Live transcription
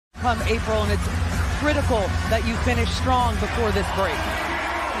come April, and it's critical that you finish strong before this break.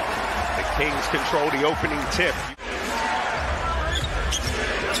 The Kings control the opening tip.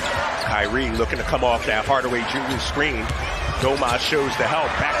 Kyrie looking to come off that Hardaway Jr. screen. Domas shows the help.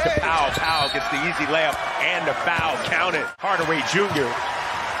 Back to Powell. Powell gets the easy layup and the foul counted. Hardaway Jr.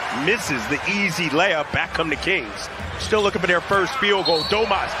 misses the easy layup. Back come the Kings. Still looking for their first field goal.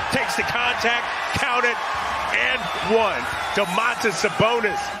 Domas takes the contact, counted, and one. Domantas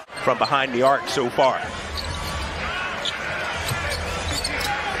Sabonis from behind the arc so far.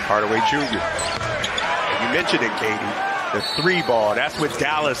 Hardaway Jr. You mentioned it, Katie. The three ball, that's what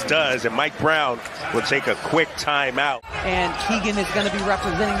Dallas does, and Mike Brown will take a quick timeout. And Keegan is going to be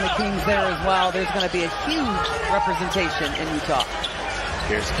representing the Kings there as well. There's going to be a huge representation in Utah.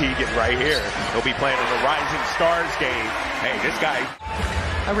 Here's Keegan right here. He'll be playing in the Rising Stars game. Hey, this guy.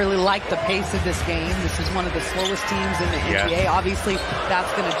 I really like the pace of this game. This is one of the slowest teams in the NBA. Obviously,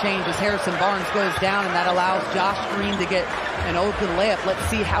 that's going to change as Harrison Barnes goes down, and that allows Josh Green to get an open layup. Let's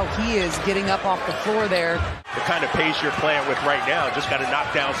see how he is getting up off the floor there. The kind of pace you're playing with right now, just got to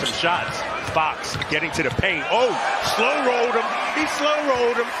knock down some shots. Fox getting to the paint. Oh, slow rolled him. He slow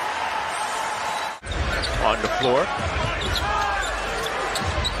rolled him. On the floor.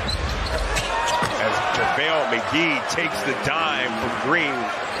 As JaVale McGee takes the dime from Green.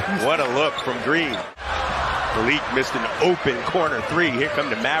 What a look from Green. Malik missed an open corner three. Here come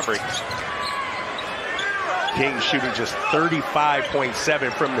the Mavericks. Kings shooting just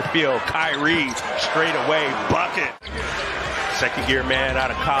 35.7 from the field. Kyrie straight away, bucket. Second year man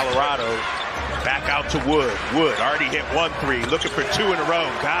out of Colorado. Back out to Wood. Wood already hit 1-3. Looking for two in a row.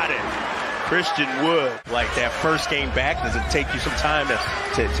 Got it. Christian Wood. Like that first game back, does it take you some time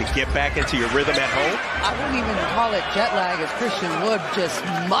to get back into your rhythm at home? I wouldn't even call it jet lag as Christian Wood just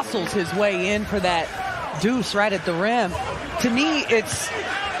muscles his way in for that deuce right at the rim. To me, it's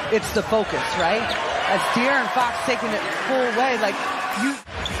the focus, right? As De'Aaron Fox taking it full way, like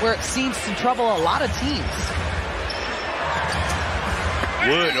where it seems to trouble a lot of teams.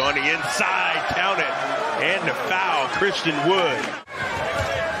 Wood on the inside, count it, and the foul, Christian Wood.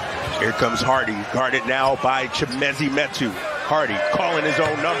 Here comes Hardy, guarded now by Chimezie Metu. Hardy calling his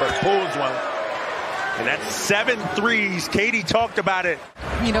own number, pulls one. And that's 7 threes. Katie talked about it.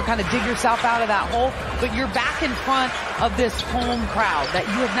 You know, kind of dig yourself out of that hole, but you're back in front of this home crowd that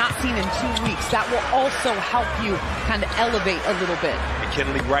you have not seen in 2 weeks. That will also help you kind of elevate a little bit.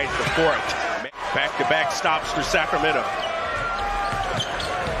 McKinley right the fourth. Back-to-back stops for Sacramento.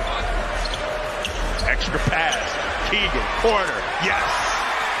 Extra pass. Keegan, corner, yes.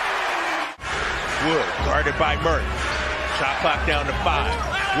 Wood, guarded by Murray. Shot clock down to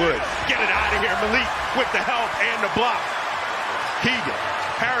 5. Wood, get it out of here. Malik with the help and the block. Keegan,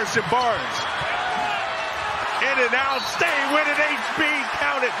 Harrison Barnes. In and out, stay with it, HB,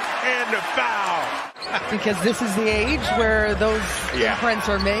 count it, and the foul. Because this is the age where those imprints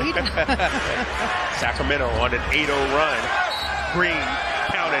are made. Sacramento on an 8-0 run. Green,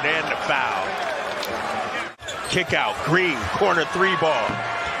 counted, and the foul. Kick out, Green, corner three ball.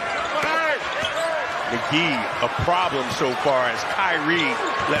 McGee, a problem so far as Kyrie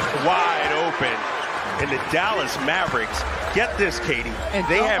left wide open. And the Dallas Mavericks, get this, Katie, and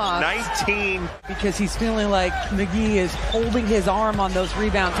they have 19. Because he's feeling like McGee is holding his arm on those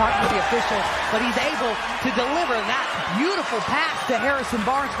rebounds, talking to the officials, but he's able to deliver that beautiful pass to Harrison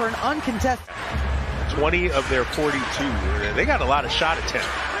Barnes for an uncontested. 20 of their 42. They got a lot of shot attempts.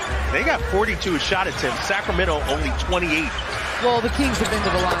 They got 42 shot attempts. Sacramento only 28. Well, the Kings have been to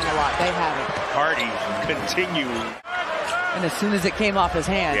the line a lot. They haven't. Hardy continuing. And as soon as it came off his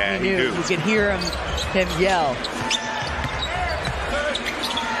hand, he knew. You could hear him yell.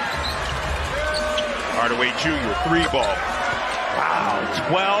 Hardaway Jr., three ball. Wow,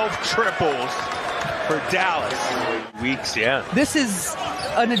 12 triples for Dallas. Weeks, yeah. This is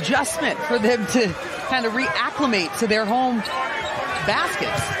an adjustment for them to kind of reacclimate to their home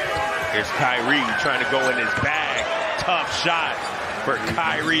baskets. Here's Kyrie trying to go in his bag. Tough shot for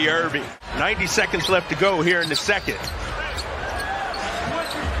Kyrie Irving. 90 seconds left to go here in the second.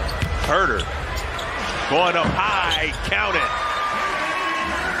 Herter going up high, count it.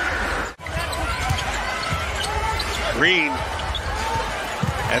 Green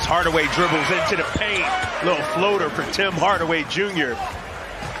as Hardaway dribbles into the paint. Little floater for Tim Hardaway Jr.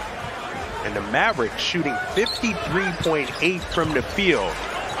 And the Mavericks shooting 53.8 from the field.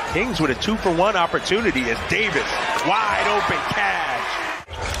 Kings with a 2-for-1 opportunity as Davis wide open catch.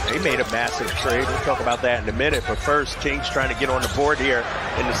 They made a massive trade. We'll talk about that in a minute. But first, Kings trying to get on the board here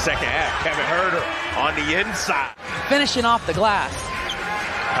in the second half. Kevin Herter on the inside. Finishing off the glass.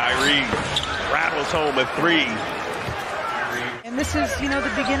 Kyrie rattles home a three. And this is, you know,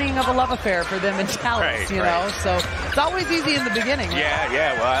 the beginning of a love affair for them in Dallas, you know, so it's always easy in the beginning. Right?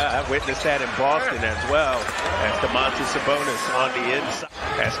 Yeah, well, I witnessed that in Boston as well, as DeMontis Sabonis on the inside.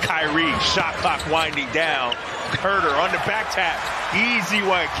 As Kyrie, shot clock winding down. Herter on the back tap. Easy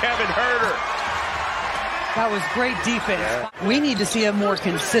one, Kevin Herter. That was great defense. Yeah. We need to see him more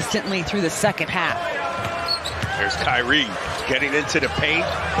consistently through the second half. There's Kyrie getting into the paint.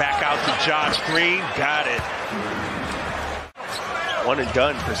 Back out to Josh Green. Got it. One and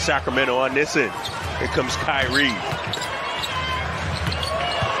done for Sacramento on this end. Here comes Kyrie.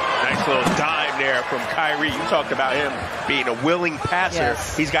 Nice little dime there from Kyrie. You talked about him being a willing passer.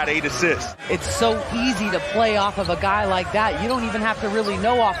 Yes. He's got 8 assists. It's so easy to play off of a guy like that. You don't even have to really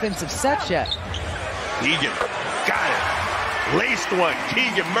know offensive sets yet. Keegan got it. Laced one.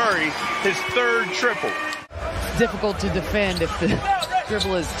 Keegan Murray, his 3rd triple. It's difficult to defend if the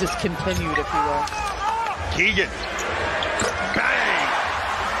dribble is discontinued, if you will. Keegan. Bang!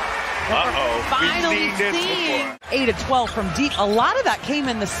 Uh-oh. Finally We've seen this before. 8 of 12 from deep. A lot of that came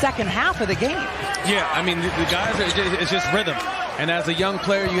in the second half of the game. Yeah, I mean, the guys, it's just rhythm. And as a young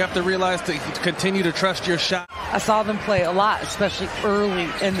player, you have to realize to continue to trust your shot. I saw them play a lot, especially early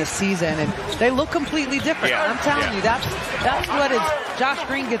in the season, and they look completely different. Yeah, I'm telling you, that's what is. Josh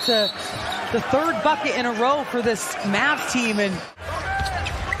Green gets the 3rd bucket in a row for this Mavs team and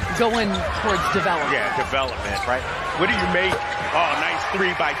going towards development. Yeah, development, right? What do you make? Oh, nice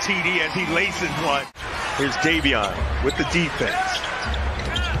 3 by TD as he laces one. Here's Davion with the defense.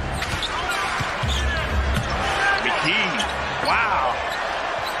 McGee. Wow.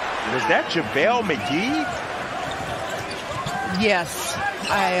 Was that JaVale McGee? Yes.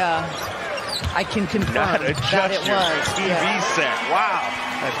 I can confirm Not that it was. TV set. Wow.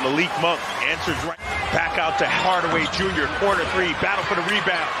 As Malik Monk answers right. Back out to Hardaway Jr. Corner 3. Battle for the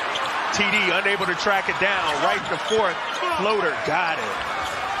rebound. TD unable to track it down. Right to 4th. Floater. Got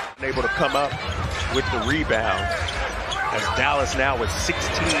it. Unable to come up with the rebound. As Dallas now with 16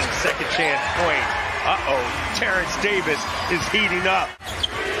 second chance points. Uh-oh. Terrence Davis is heating up.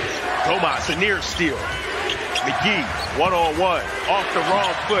 Thomas, a near steal. McGee, 1-on-1. Off the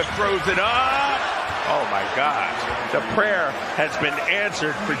wrong foot. Throws it up. Oh, my God. The prayer has been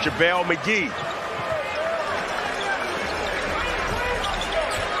answered for JaVale McGee.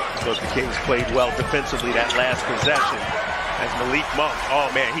 So the Kings played well defensively that last possession. As Malik Monk, oh,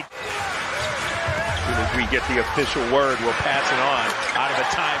 man, as soon as we get the official word, we'll pass it on out of a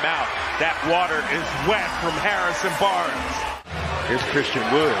timeout. That water is wet from Harrison Barnes. Here's Christian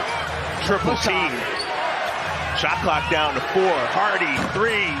Wood. Triple team. Shot clock down to 4. Hardy,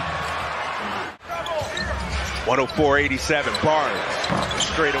 3. 104-87. Barnes.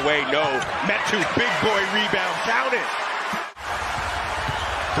 Straight away, no. Metu, big boy rebound. Count it.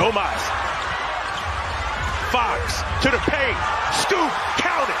 Domas. Fox to the paint. Scoop.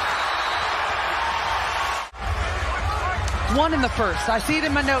 Count it. 1 in the first. I see it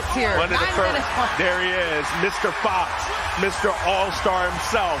in my notes here. 1 in the first. There he is, Mr. Fox, Mr. All-Star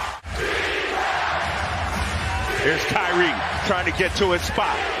himself. Here's Kyrie trying to get to his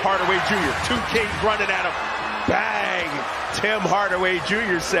spot. Hardaway Jr., 2 Kings running at him. Bang! Tim Hardaway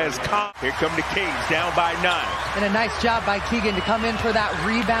Jr. says, here come the Kings, down by 9. And a nice job by Keegan to come in for that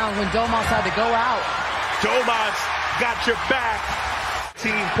rebound when Domas had to go out. Domas got your back.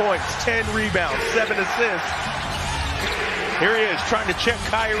 15 points, 10 rebounds, 7 assists. Here he is trying to check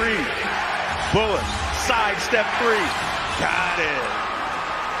Kyrie. Bullock, sidestep 3. Got it.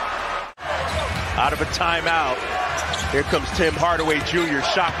 Out of a timeout. Here comes Tim Hardaway Jr.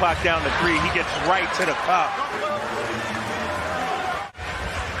 Shot clock down to 3. He gets right to the cup.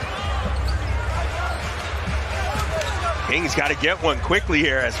 Kings got to get one quickly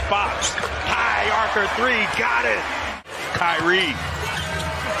here as Fox. High archer 3. Got it. Kyrie.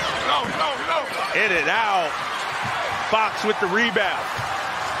 In and out. Fox with the rebound.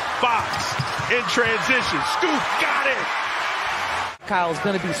 Fox in transition. Scoop, got it. Kyle's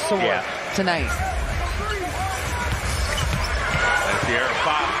going to be sore tonight. That's De'Aaron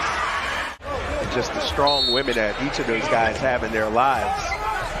Fox. And just the strong women that each of those guys have in their lives.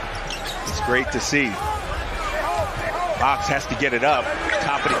 It's great to see. Fox has to get it up.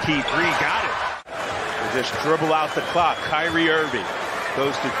 Top of the key 3, got it. And just dribble out the clock. Kyrie Irving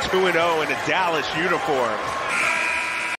goes to 2-0 in a Dallas uniform.